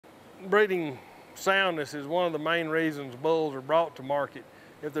breeding soundness is one of the main reasons bulls are brought to market.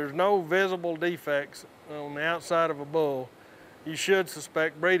 If there's no visible defects on the outside of a bull, you should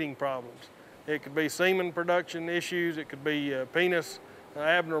suspect breeding problems. It could be semen production issues, it could be penis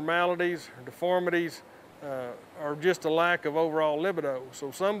abnormalities, or deformities, or just a lack of overall libido.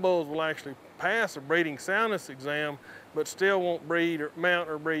 So some bulls will actually pass a breeding soundness exam, but still won't breed or mount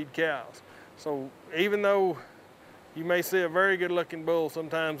or breed cows. So even though you may see a very good looking bull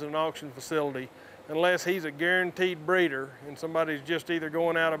sometimes in an auction facility, unless he's a guaranteed breeder and somebody's just either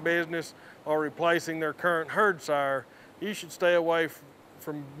going out of business or replacing their current herd sire, you should stay away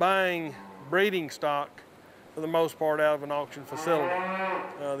from buying breeding stock for the most part out of an auction facility.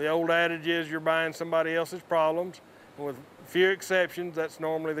 The old adage is you're buying somebody else's problems, and with few exceptions, that's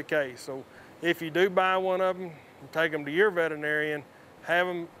normally the case. So if you do buy one of them, take them to your veterinarian, have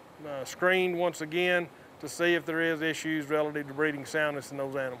them screened once again to see if there is issues relative to breeding soundness in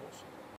those animals.